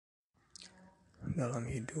Dalam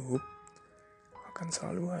hidup akan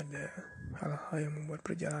selalu ada hal-hal yang membuat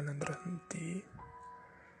perjalanan terhenti,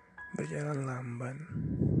 berjalan lamban,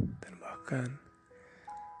 dan bahkan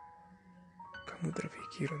kamu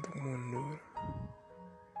terpikir untuk mundur.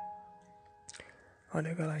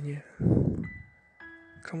 Ada kalanya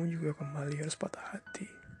kamu juga kembali harus patah hati.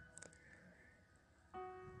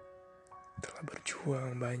 Telah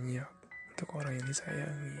berjuang banyak untuk orang yang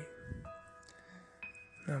disayangi,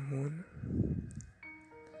 namun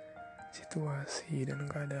situasi dan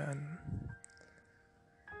keadaan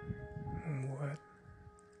membuat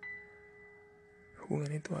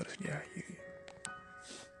hubungan itu harus diakhiri.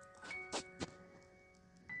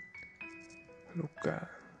 Luka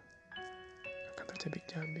akan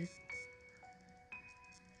tercabik-cabik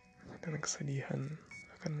dan kesedihan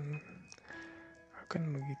akan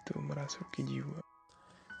begitu merasuki jiwa.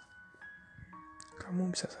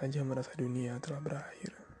 Kamu bisa saja merasa dunia telah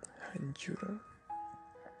berakhir, hancur,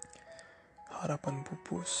 harapan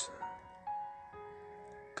pupus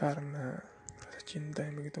karena rasa cinta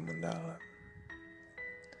yang begitu mendalam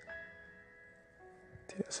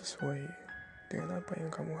tidak sesuai dengan apa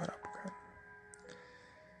yang kamu harapkan.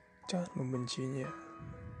 Jangan membencinya,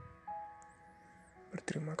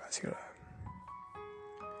 berterima kasihlah,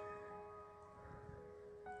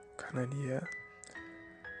 karena dia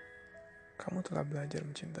kamu telah belajar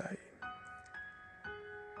mencintai,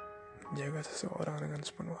 menjaga seseorang dengan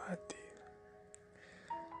sepenuh hati,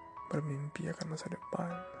 bermimpi akan masa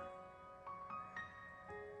depan.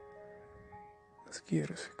 Meski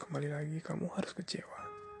harus kembali lagi, kamu harus kecewa.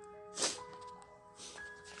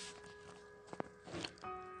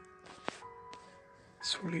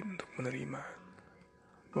 Sulit untuk menerima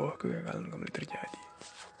bahwa kegagalan kembali terjadi.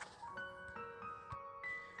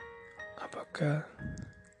 Apakah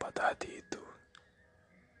patah hati itu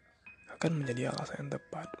akan menjadi alasan yang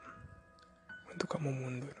tepat untuk kamu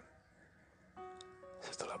mundur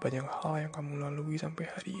setelah banyak hal yang kamu lalui sampai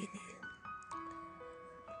hari ini?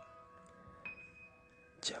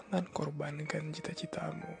 Jangan korbankan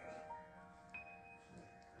cita-citamu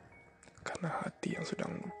karena hati yang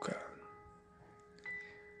sedang luka,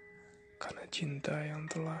 karena cinta yang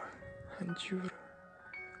telah hancur,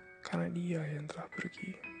 karena dia yang telah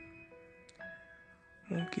pergi.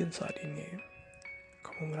 Mungkin saat ini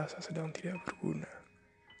kamu merasa sedang tidak berguna,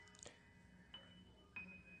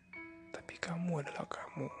 tapi kamu adalah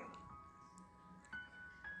kamu.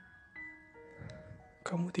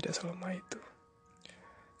 Kamu tidak selemah itu.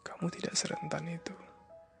 Kamu tidak serentan itu.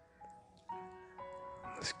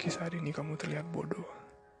 Meski saat ini kamu terlihat bodoh.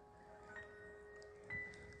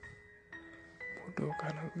 Bodoh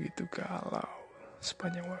karena begitu galau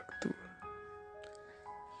sepanjang waktu.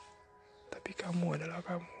 Tapi kamu adalah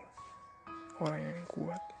kamu. Orang yang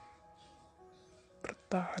kuat.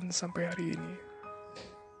 Bertahan sampai hari ini.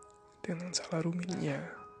 Dengan salah rumitnya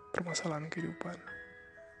permasalahan kehidupan.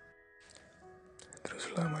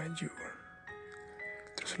 Teruslah maju.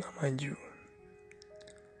 Teruslah maju.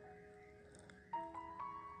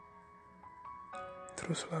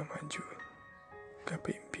 Teruslah maju.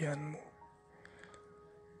 Gapai impianmu.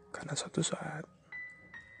 Karena suatu saat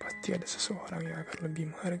pasti ada seseorang yang akan lebih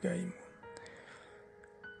menghargaimu,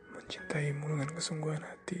 mencintaimu dengan kesungguhan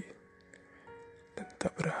hati, dan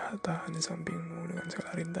tetap bertahan di sampingmu dengan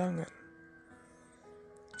segala rintangan.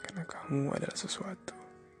 Karena kamu adalah sesuatu